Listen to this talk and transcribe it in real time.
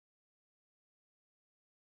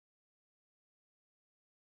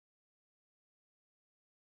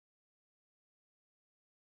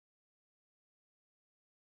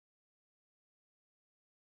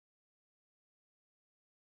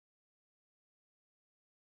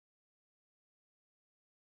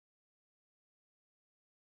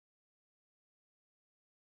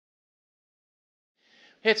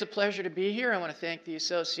Hey, it's a pleasure to be here. I want to thank the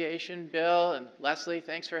association, Bill and Leslie.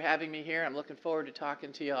 Thanks for having me here. I'm looking forward to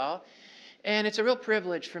talking to you all. And it's a real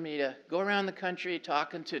privilege for me to go around the country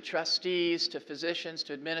talking to trustees, to physicians,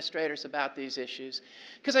 to administrators about these issues,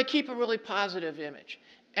 because I keep a really positive image.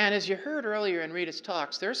 And as you heard earlier in Rita's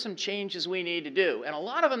talks, there's some changes we need to do, and a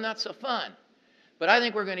lot of them not so fun. But I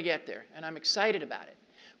think we're going to get there, and I'm excited about it.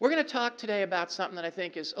 We're going to talk today about something that I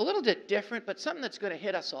think is a little bit different, but something that's going to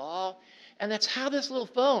hit us all, and that's how this little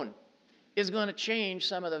phone is going to change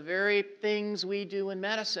some of the very things we do in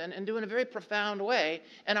medicine and do in a very profound way,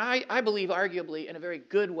 and I believe arguably in a very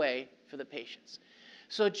good way for the patients.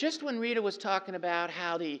 So just when Rita was talking about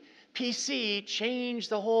how the PC changed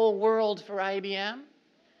the whole world for IBM,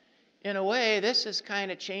 in a way, this is kind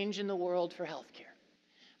of changing the world for healthcare.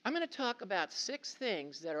 I'm going to talk about 6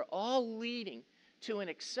 things that are all leading to an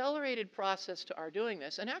accelerated process to our doing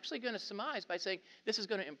this, and actually going to surmise by saying this is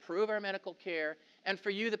going to improve our medical care, and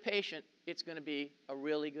for you, the patient, it's going to be a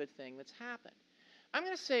really good thing that's happened. I'm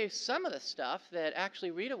going to say some of the stuff that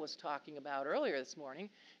actually Rita was talking about earlier this morning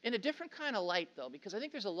in a different kind of light, though, because I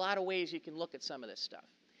think there's a lot of ways you can look at some of this stuff.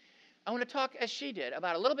 I want to talk, as she did,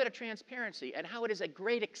 about a little bit of transparency and how it is a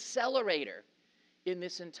great accelerator in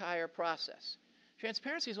this entire process.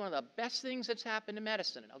 Transparency is one of the best things that's happened to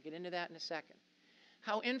medicine, and I'll get into that in a second.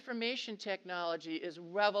 How information technology is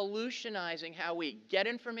revolutionizing how we get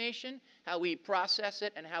information, how we process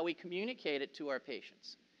it, and how we communicate it to our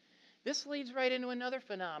patients. This leads right into another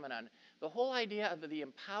phenomenon, the whole idea of the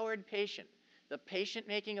empowered patient, the patient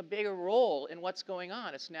making a bigger role in what's going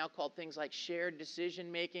on. It's now called things like shared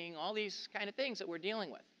decision making, all these kind of things that we're dealing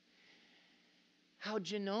with. How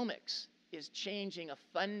genomics is changing a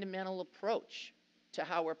fundamental approach to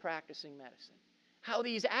how we're practicing medicine. How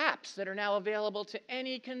these apps that are now available to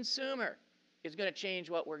any consumer is going to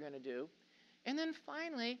change what we're going to do. And then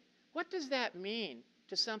finally, what does that mean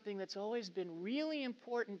to something that's always been really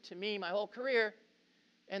important to me my whole career,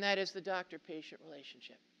 and that is the doctor-patient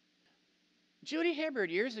relationship. Judy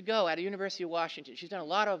Hibbard, years ago at the University of Washington, she's done a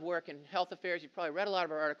lot of work in health affairs. You've probably read a lot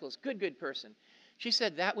of her articles. Good person. She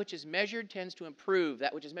said that which is measured tends to improve.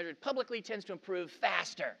 That which is measured publicly tends to improve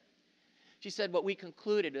faster. She said what we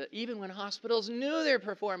concluded, that even when hospitals knew their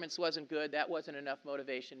performance wasn't good, that wasn't enough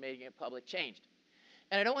motivation, making it public changed.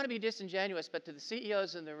 And I don't want to be disingenuous, but to the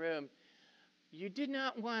CEOs in the room, you did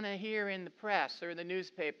not want to hear in the press or in the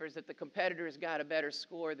newspapers that the competitor's got a better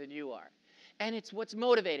score than you are. And it's what's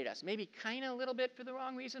motivated us, maybe kind of a little bit for the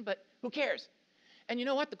wrong reason, but who cares? And you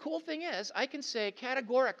know what? The cool thing is, I can say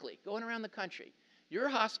categorically, going around the country, your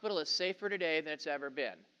hospital is safer today than it's ever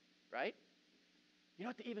been, right? You know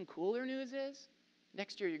what the even cooler news is?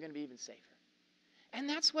 Next year, you're going to be even safer. And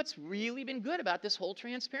that's what's really been good about this whole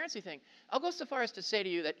transparency thing. I'll go so far as to say to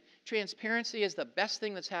you that transparency is the best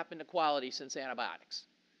thing that's happened to quality since antibiotics.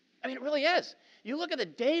 I mean, it really is. You look at the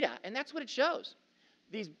data, and that's what it shows.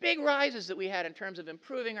 These big rises that we had in terms of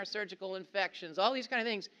improving our surgical infections, all these kind of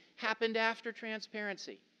things happened after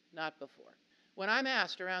transparency, not before. When I'm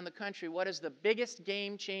asked around the country what is the biggest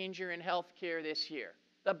game changer in healthcare this year,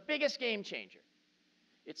 the biggest game changer,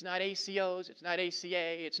 it's not ACOs, it's not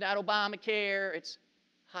ACA, it's not Obamacare, it's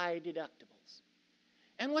high deductibles.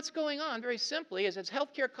 And what's going on, very simply, is as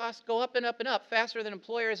healthcare costs go up and up and up faster than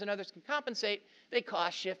employers and others can compensate, they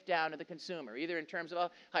cost shift down to the consumer, either in terms of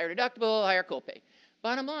a higher deductible, higher copay.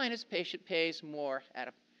 Bottom line is patient pays more out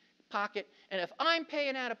of pocket, and if I'm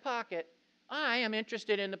paying out of pocket, I am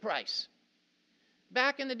interested in the price.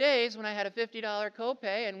 Back in the days when I had a $50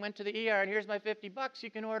 copay and went to the ER and here's my $50,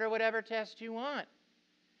 you can order whatever test you want.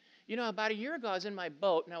 You know, about a year ago, I was in my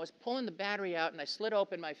boat, and I was pulling the battery out, and I slid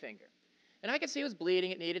open my finger. And I could see it was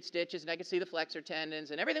bleeding, it needed stitches, and I could see the flexor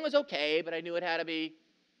tendons, and everything was okay, but I knew it had to be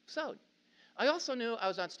sewed. I also knew I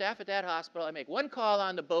was on staff at that hospital. I make one call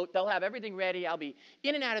on the boat. They'll have everything ready. I'll be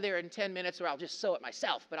in and out of there in 10 minutes, or I'll just sew it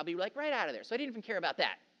myself, but I'll be like right out of there. So I didn't even care about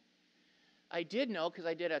that. I did know, because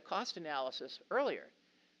I did a cost analysis earlier,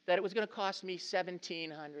 that it was going to cost me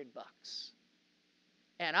 $1,700.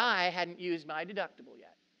 And I hadn't used my deductible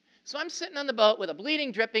yet. So I'm sitting on the boat with a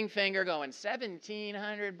bleeding, dripping finger going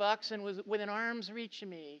 $1,700, and within arm's reach of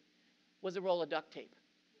me was a roll of duct tape.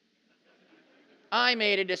 I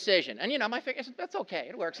made a decision. And, you know, my finger, that's okay.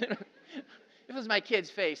 It works. If it was my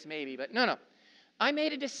kid's face, maybe. But no. I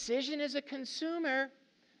made a decision as a consumer.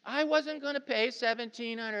 I wasn't going to pay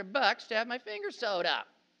 $1,700 to have my finger sewed up.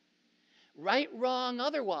 Right, wrong,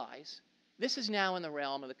 otherwise, this is now in the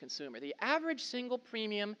realm of the consumer. The average single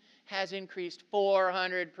premium has increased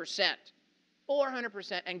 400%.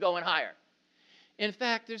 400% and going higher. In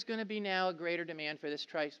fact, there's going to be now a greater demand for this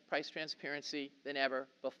price transparency than ever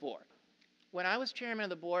before. when I was chairman of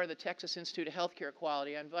the board of the Texas Institute of Healthcare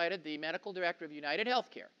Quality, I invited the medical director of United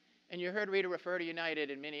Healthcare. And you heard Rita refer to United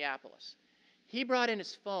in Minneapolis. He brought in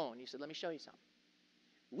his phone. He said, let me show you something.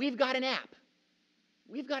 We've got an app.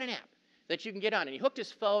 We've got an app that you can get on. And he hooked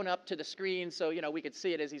his phone up to the screen so, we could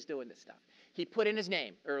see it as he's doing this stuff. He put in his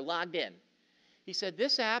name, or logged in. He said,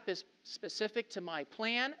 this app is specific to my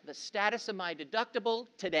plan, the status of my deductible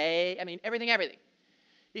today, everything.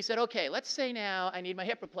 He said, okay, let's say now I need my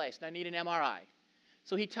hip replaced and I need an MRI.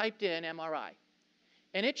 So he typed in MRI.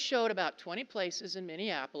 And it showed about 20 places in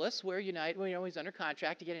Minneapolis where United, he's under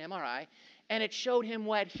contract to get an MRI. And it showed him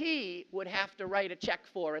what he would have to write a check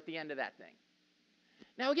for at the end of that thing.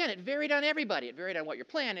 Now, again, it varied on everybody. It varied on what your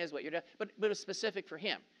plan is, but it was specific for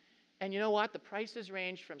him. And you know what? The prices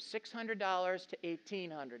ranged from $600 to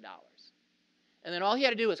 $1,800. And then all he had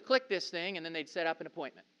to do was click this thing, and then they'd set up an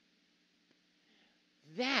appointment.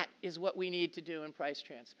 That is what we need to do in price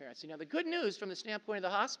transparency. Now, the good news from the standpoint of the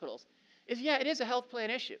hospitals is, yeah, it is a health plan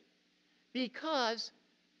issue, because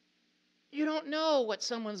you don't know what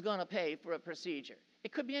someone's going to pay for a procedure.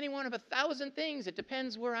 It could be any one of 1,000 things. It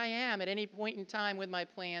depends where I am at any point in time with my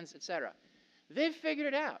plans, et cetera. They've figured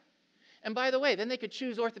it out. And by the way, then they could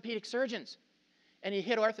choose orthopedic surgeons. And he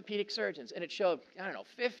hit orthopedic surgeons, and it showed,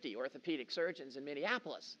 50 orthopedic surgeons in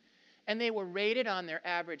Minneapolis. And they were rated on their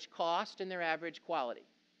average cost and their average quality.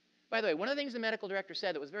 By the way, one of the things the medical director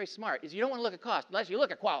said that was very smart is you don't want to look at cost unless you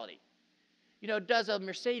look at quality. Does a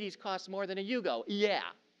Mercedes cost more than a Yugo? Yeah.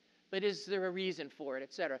 But is there a reason for it,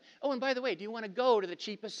 et cetera? Oh, and by the way, do you want to go to the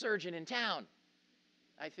cheapest surgeon in town?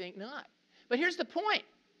 I think not. But here's the point.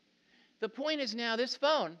 The point is now this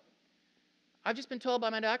phone, I've just been told by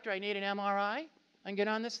my doctor I need an MRI. I can get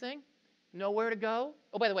on this thing, know where to go.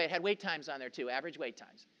 Oh, by the way, it had wait times on there too, average wait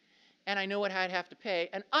times. And I know what I'd have to pay,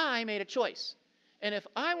 and I made a choice. And if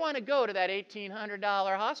I want to go to that $1,800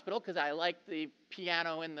 hospital because I like the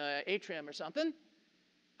piano in the atrium or something,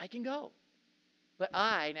 I can go. But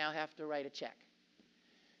I now have to write a check.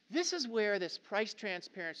 This is where this price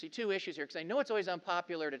transparency, two issues here, because I know it's always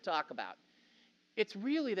unpopular to talk about. It's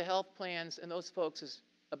really the health plans and those folks'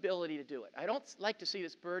 ability to do it. I don't like to see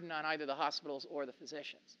this burden on either the hospitals or the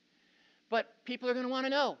physicians. But people are going to want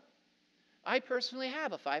to know. I personally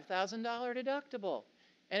have a $5,000 deductible,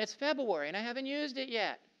 and it's February, and I haven't used it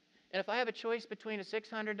yet. And if I have a choice between a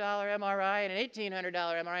 $600 MRI and an $1,800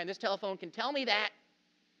 MRI, and this telephone can tell me that,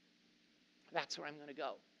 that's where I'm going to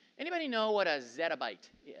go. Anybody know what a zettabyte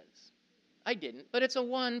is? I didn't, but it's a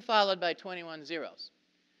 1 followed by 21 zeros.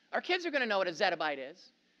 Our kids are going to know what a zettabyte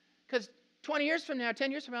is, because 20 years from now, 10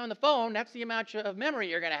 years from now on the phone, that's the amount of memory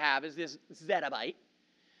you're going to have is this zettabyte.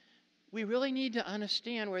 We really need to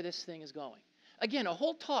understand where this thing is going. Again, a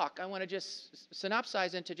whole talk I want to just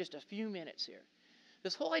synopsize into just a few minutes here.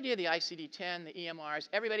 This whole idea of the ICD-10, the EMRs,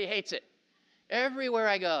 everybody hates it. Everywhere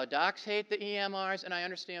I go, docs hate the EMRs, and I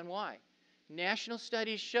understand why. National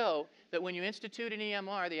studies show that when you institute an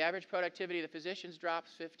EMR, the average productivity of the physicians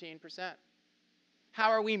drops 15%. How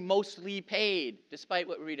are we mostly paid, despite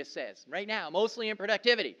what Rita says? Right now, mostly in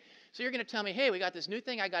productivity. So you're going to tell me, hey, we got this new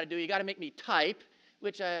thing I got to do. You got to make me type,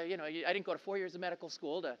 which, I didn't go to 4 years of medical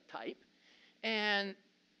school to type. And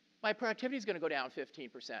my productivity is going to go down 15%.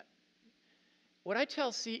 What I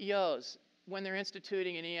tell CEOs when they're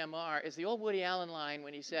instituting an EMR is the old Woody Allen line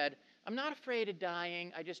when he said, I'm not afraid of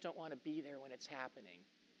dying, I just don't want to be there when it's happening.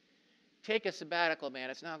 Take a sabbatical, man,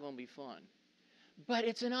 it's not going to be fun. But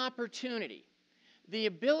it's an opportunity. The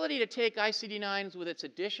ability to take ICD-9s with its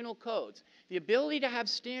additional codes, the ability to have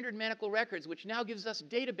standard medical records, which now gives us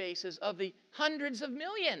databases of the hundreds of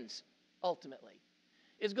millions, ultimately,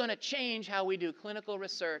 is going to change how we do clinical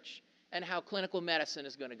research and how clinical medicine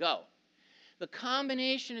is going to go. The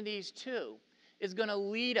combination of these two is going to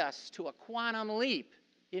lead us to a quantum leap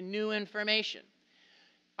in new information.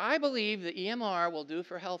 I believe the EMR will do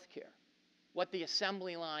for healthcare what the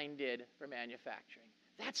assembly line did for manufacturing.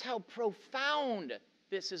 That's how profound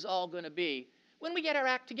this is all going to be when we get our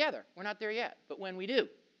act together. We're not there yet, but when we do.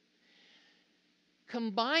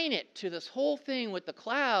 Combine it to this whole thing with the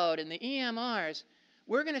cloud and the EMRs,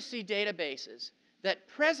 we're going to see databases that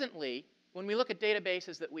presently, when we look at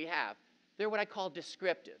databases that we have, they're what I call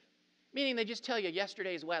descriptive, meaning they just tell you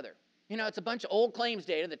yesterday's weather. It's a bunch of old claims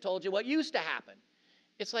data that told you what used to happen.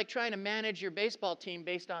 It's like trying to manage your baseball team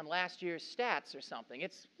based on last year's stats or something.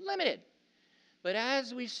 It's limited. But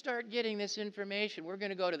as we start getting this information, we're going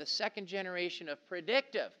to go to the second generation of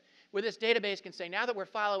predictive, where this database can say, now that we're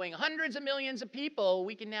following hundreds of millions of people,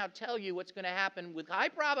 we can now tell you what's going to happen with high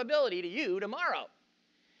probability to you tomorrow.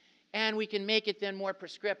 And we can make it then more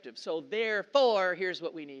prescriptive. So therefore, here's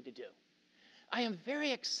what we need to do. I am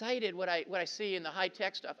very excited what I see in the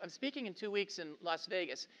high-tech stuff. I'm speaking in 2 weeks in Las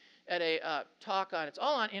Vegas at a talk on, it's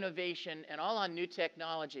all on innovation and all on new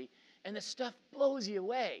technology. And this stuff blows you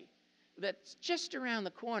away. That's just around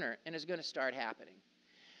the corner and is going to start happening.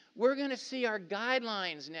 We're going to see our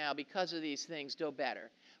guidelines now, because of these things, do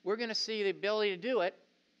better. We're going to see the ability to do it,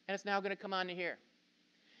 and it's now going to come on to here.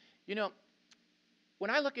 You know,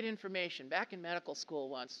 when I look at information, back in medical school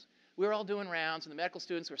once, we were all doing rounds, and the medical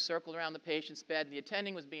students were circled around the patient's bed, and the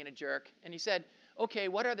attending was being a jerk, and he said, okay,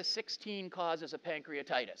 what are the 16 causes of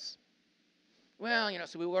pancreatitis? Well, you know,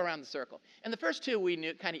 so we were around the circle. And the first 2 we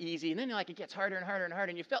knew kind of easy, and then like it gets harder and harder and harder,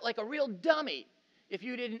 and you felt like a real dummy if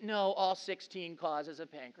you didn't know all 16 causes of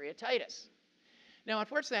pancreatitis. Now,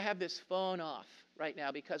 unfortunately, I have this phone off right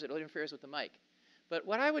now because it interferes with the mic. But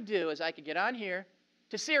what I would do is I could get on here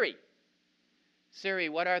to Siri. Siri,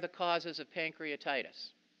 what are the causes of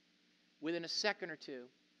pancreatitis? Within a second or 2,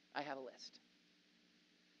 I have a list.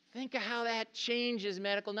 Think of how that changes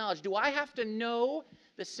medical knowledge. Do I have to know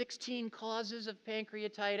the 16 causes of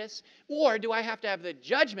pancreatitis? Or do I have to have the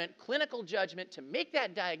judgment, clinical judgment, to make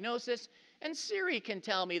that diagnosis, and Siri can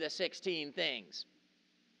tell me the 16 things?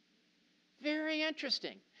 Very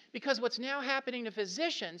interesting. Because what's now happening to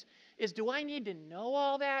physicians is, do I need to know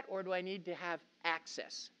all that, or do I need to have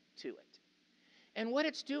access to it? And what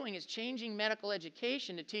it's doing is changing medical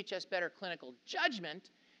education to teach us better clinical judgment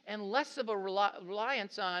and less of a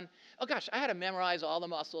reliance on, oh gosh, I had to memorize all the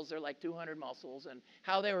muscles. There are like 200 muscles and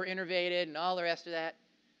how they were innervated and all the rest of that.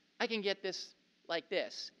 I can get this like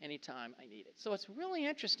this anytime I need it. So it's really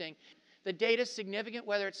interesting. The data is significant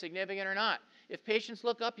whether it's significant or not. If patients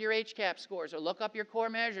look up your HCAP scores or look up your core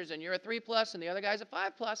measures and you're a 3+ and the other guy's a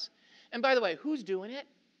 5+, and by the way, who's doing it?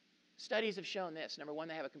 Studies have shown this. Number 1,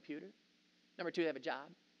 they have a computer. Number 2, they have a job.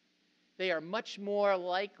 They are much more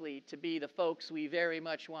likely to be the folks we very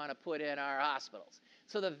much want to put in our hospitals.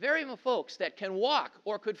 So the very folks that can walk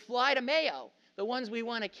or could fly to Mayo, the ones we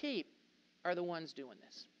want to keep, are the ones doing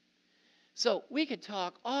this. So we could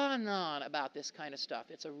talk on and on about this kind of stuff.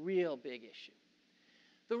 It's a real big issue.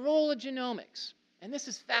 The role of genomics. And this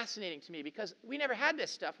is fascinating to me because we never had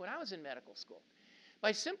this stuff when I was in medical school.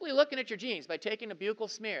 By simply looking at your genes, by taking a buccal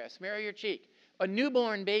smear, a smear of your cheek, a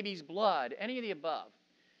newborn baby's blood, any of the above,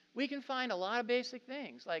 we can find a lot of basic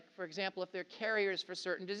things, like, for example, if they're carriers for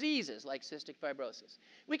certain diseases, like cystic fibrosis.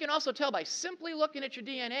 We can also tell by simply looking at your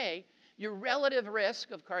DNA your relative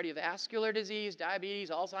risk of cardiovascular disease, diabetes,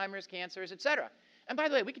 Alzheimer's, cancers, etc. And by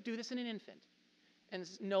the way, we could do this in an infant and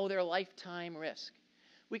know their lifetime risk.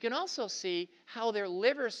 We can also see how their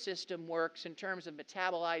liver system works in terms of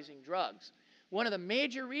metabolizing drugs. One of the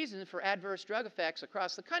major reasons for adverse drug effects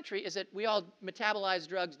across the country is that we all metabolize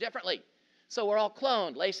drugs differently. So we're all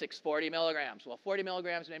cloned. Lasix, 40 milligrams. Well, 40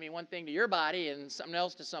 milligrams may mean one thing to your body and something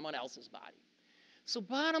else to someone else's body. So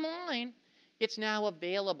bottom line, it's now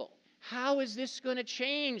available. How is this going to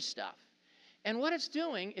change stuff? And what it's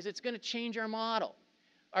doing is it's going to change our model.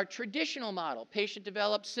 Our traditional model, patient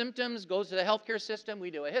develops symptoms, goes to the healthcare system,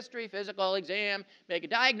 we do a history, physical exam, make a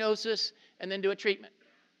diagnosis, and then do a treatment.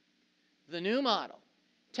 The new model,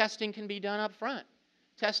 testing can be done up front.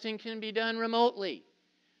 Testing can be done remotely.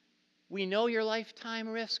 We know your lifetime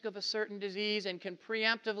risk of a certain disease and can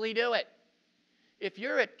preemptively do it. If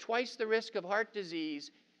you're at twice the risk of heart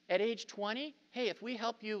disease at age 20, hey, if we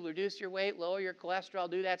help you reduce your weight, lower your cholesterol,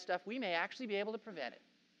 do that stuff, we may actually be able to prevent it.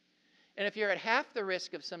 And if you're at half the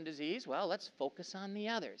risk of some disease, well, let's focus on the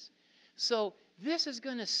others. So this is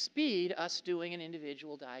going to speed us doing an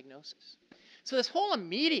individual diagnosis. So this whole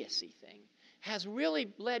immediacy thing has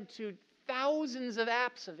really led to thousands of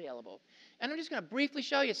apps available. And I'm just going to briefly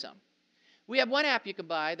show you some. We have one app you can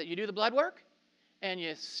buy that you do the blood work, and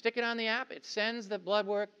you stick it on the app. It sends the blood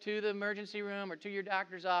work to the emergency room or to your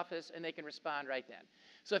doctor's office, and they can respond right then.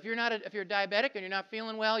 So if you're diabetic and you're not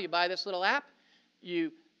feeling well, you buy this little app.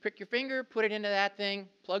 You prick your finger, put it into that thing,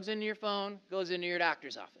 plugs into your phone, goes into your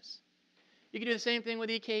doctor's office. You can do the same thing with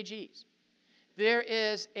EKGs. There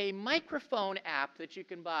is a microphone app that you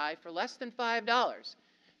can buy for less than $5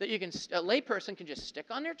 that a layperson can just stick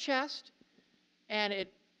on their chest, and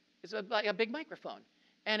it's like a big microphone.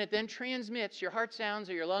 And it then transmits your heart sounds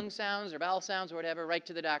or your lung sounds or bowel sounds or whatever right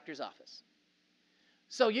to the doctor's office.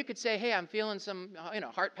 So you could say, hey, I'm feeling some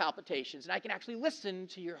heart palpitations, and I can actually listen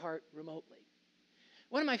to your heart remotely.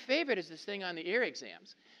 One of my favorite is this thing on the ear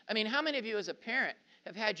exams. I mean, how many of you as a parent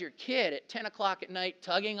have had your kid at 10 o'clock at night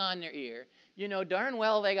tugging on their ear? You know darn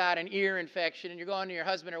well they got an ear infection, and you're going to your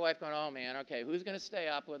husband or wife going, oh, man, okay, who's going to stay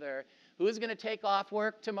up with her? Who's going to take off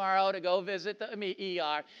work tomorrow to go visit the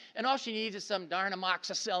ER? And all she needs is some darn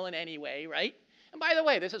amoxicillin anyway, right? And by the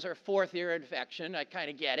way, this is her 4th ear infection. I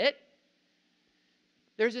kind of get it.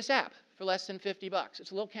 There's this app for less than 50 bucks.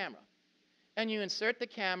 It's a little camera. And you insert the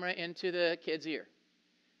camera into the kid's ear.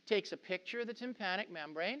 Takes a picture of the tympanic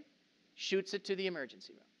membrane, shoots it to the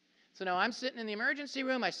emergency room. So now I'm sitting in the emergency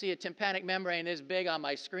room. I see a tympanic membrane this big on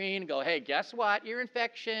my screen. Go, hey, guess what? Your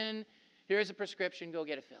infection. Here's a prescription. Go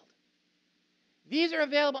get it filled. These are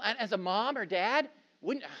available. And as a mom or dad,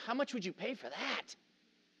 how much would you pay for that?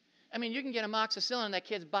 I mean, you can get amoxicillin in that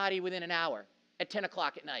kid's body within an hour at 10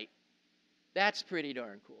 o'clock at night. That's pretty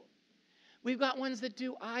darn cool. We've got ones that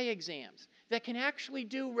do eye exams, that can actually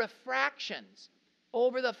do refractions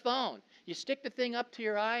over the phone. You stick the thing up to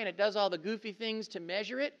your eye, and it does all the goofy things to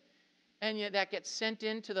measure it, and that gets sent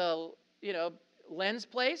into the lens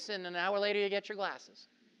place, and an hour later you get your glasses.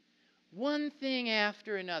 One thing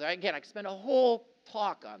after another. Again, I could spend a whole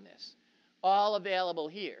talk on this, all available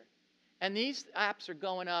here. And these apps are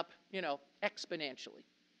going up, exponentially.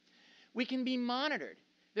 We can be monitored.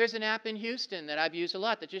 There's an app in Houston that I've used a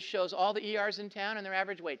lot that just shows all the ERs in town and their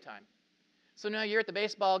average wait time. So now you're at the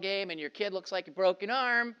baseball game and your kid looks like a broken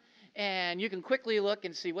arm, and you can quickly look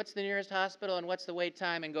and see what's the nearest hospital and what's the wait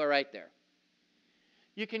time and go right there.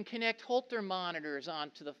 You can connect Holter monitors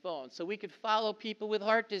onto the phone so we could follow people with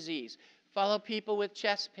heart disease, follow people with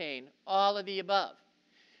chest pain, all of the above.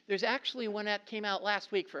 There's actually one that came out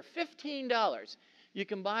last week for $15. You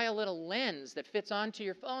can buy a little lens that fits onto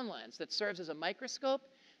your phone lens that serves as a microscope.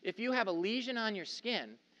 If you have a lesion on your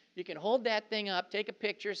skin, you can hold that thing up, take a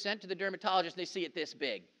picture, send it to the dermatologist, and they see it this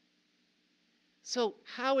big. So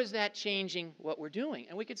how is that changing what we're doing?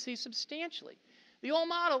 And we could see substantially. The old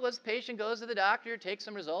model was patient goes to the doctor, takes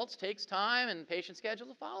some results, takes time, and patient schedules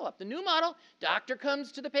a follow-up. The new model, doctor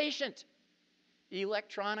comes to the patient,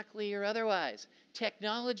 electronically or otherwise.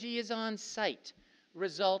 Technology is on site.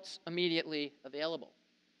 Results immediately available.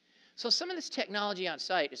 So some of this technology on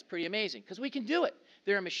site is pretty amazing because we can do it.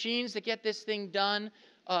 There are machines that get this thing done.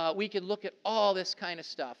 We could look at all this kind of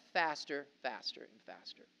stuff faster, faster, and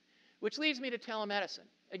faster. Which leads me to telemedicine.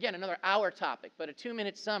 Again, another hour topic, but a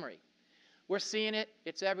 2-minute summary. We're seeing it.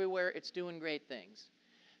 It's everywhere. It's doing great things.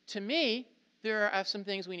 To me, there are some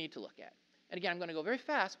things we need to look at. And again, I'm going to go very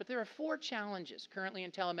fast, but there are 4 challenges currently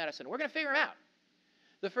in telemedicine. We're going to figure them out.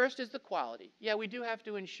 The first is the quality. Yeah, we do have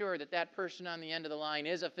to ensure that that person on the end of the line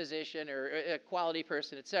is a physician or a quality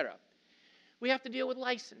person, et cetera. We have to deal with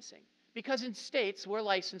licensing. Because in states, we're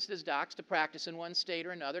licensed as docs to practice in one state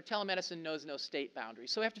or another. Telemedicine knows no state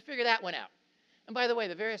boundaries. So we have to figure that one out. And by the way,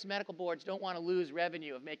 the various medical boards don't want to lose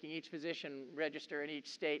revenue of making each physician register in each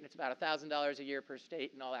state, and it's about $1,000 a year per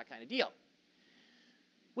state and all that kind of deal.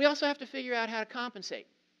 We also have to figure out how to compensate.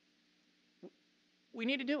 We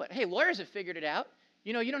need to do it. Hey, lawyers have figured it out.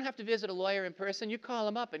 You don't have to visit a lawyer in person. You call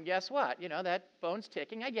them up, and guess what? That phone's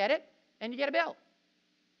ticking. I get it. And you get a bill.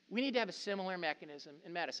 We need to have a similar mechanism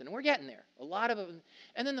in medicine, and we're getting there. A lot of them.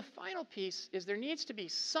 And then the final piece is there needs to be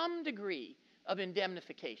some degree of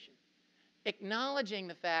indemnification, acknowledging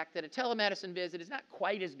the fact that a telemedicine visit is not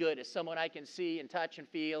quite as good as someone I can see and touch and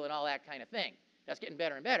feel and all that kind of thing. That's getting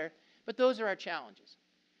better and better, but those are our challenges.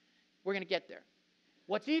 We're going to get there.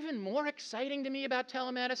 What's even more exciting to me about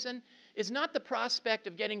telemedicine is not the prospect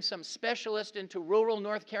of getting some specialist into rural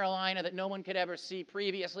North Carolina that no one could ever see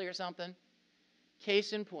previously or something.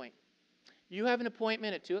 Case in point, you have an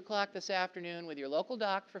appointment at 2 o'clock this afternoon with your local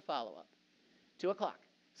doc for follow-up. 2 o'clock.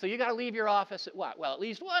 So you got to leave your office at what? Well, at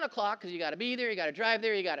least 1 o'clock because you got to be there, you got to drive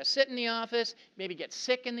there, you got to sit in the office, maybe get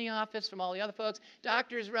sick in the office from all the other folks.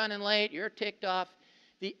 Doctor's running late, you're ticked off.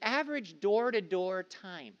 The average door-to-door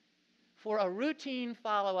time for a routine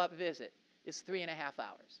follow-up visit is 3.5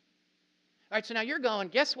 hours. All right, so now you're going,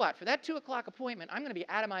 guess what? For that 2 o'clock appointment, I'm going to be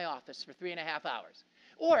out of my office for 3.5 hours.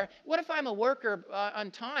 Or what if I'm a worker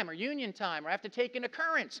on time or union time, or I have to take an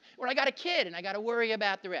occurrence, or I got a kid and I got to worry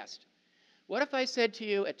about the rest? What if I said to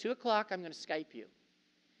you, at 2 o'clock, I'm going to Skype you?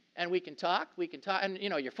 And we can talk, and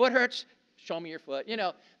your foot hurts, show me your foot,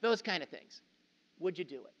 those kind of things. Would you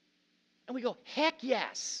do it? And we go, heck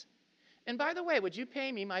yes. And by the way, would you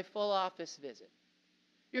pay me my full office visit?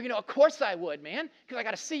 You're going to, of course I would, man, because I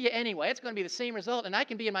got to see you anyway. It's going to be the same result, and I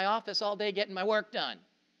can be in my office all day getting my work done.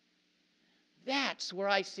 That's where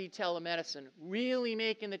I see telemedicine really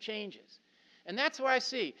making the changes. And that's where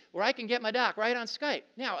I can get my doc right on Skype.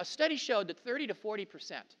 Now, a study showed that 30 to 40%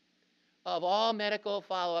 of all medical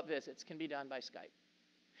follow-up visits can be done by Skype.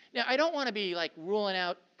 Now, I don't want to be like ruling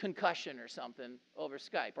out concussion or something over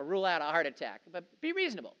Skype or rule out a heart attack, but be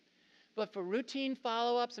reasonable. But for routine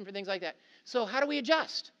follow-ups and for things like that. So how do we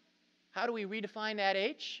adjust? How do we redefine that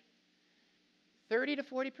H? 30 to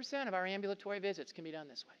 40% of our ambulatory visits can be done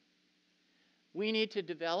this way. We need to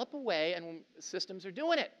develop a way, and systems are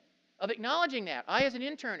doing it, of acknowledging that. I, as an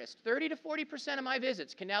internist, 30 to 40% of my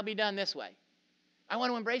visits can now be done this way. I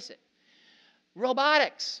want to embrace it.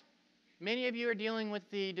 Robotics. Many of you are dealing with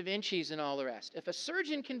the Da Vinci's and all the rest. If a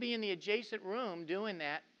surgeon can be in the adjacent room doing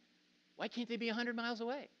that, why can't they be 100 miles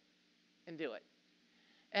away and do it?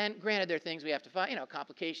 And granted, there are things we have to find.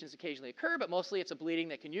 Complications occasionally occur, but mostly it's a bleeding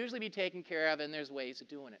that can usually be taken care of, and there's ways of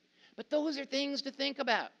doing it. But those are things to think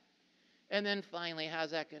about. And then finally,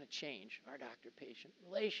 how's that going to change our doctor-patient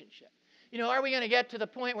relationship? Are we going to get to the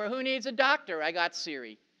point where who needs a doctor? I got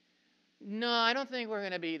Siri. No, I don't think we're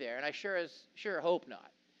going to be there, and I sure hope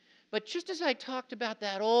not. But just as I talked about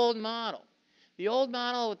that old model, the old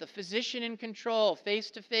model with the physician in control,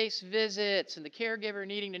 face-to-face visits, and the caregiver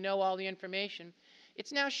needing to know all the information,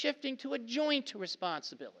 it's now shifting to a joint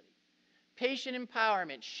responsibility. Patient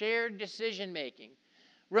empowerment, shared decision-making,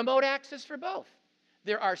 remote access for both.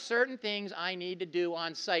 There are certain things I need to do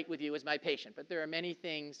on site with you as my patient, but there are many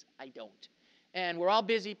things I don't. And we're all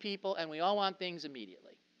busy people, and we all want things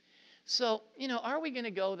immediately. So, are we going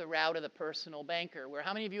to go the route of the personal banker, where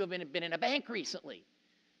how many of you have been in a bank recently?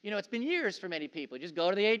 It's been years for many people. Just go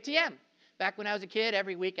to the ATM. Back when I was a kid,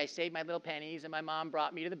 every week I saved my little pennies, and my mom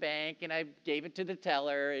brought me to the bank, and I gave it to the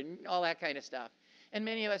teller, and all that kind of stuff. And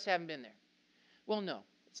many of us haven't been there. Well, no,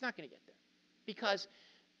 it's not going to get there. Because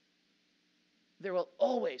there will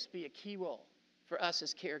always be a key role for us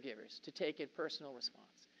as caregivers to take a personal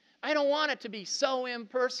response. I don't want it to be so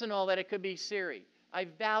impersonal that it could be Siri. I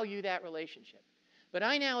value that relationship. But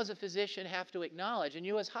I now, as a physician, have to acknowledge, and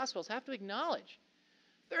you as hospitals have to acknowledge,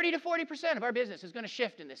 30 to 40% of our business is going to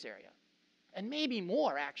shift in this area. And maybe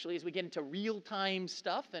more, actually, as we get into real-time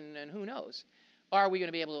stuff, and who knows, are we going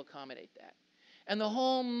to be able to accommodate that? And the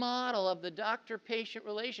whole model of the doctor-patient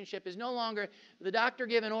relationship is no longer the doctor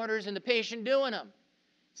giving orders and the patient doing them.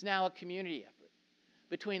 It's now a community effort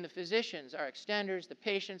between the physicians, our extenders, the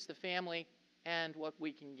patients, the family, and what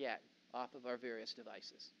we can get off of our various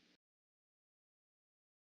devices.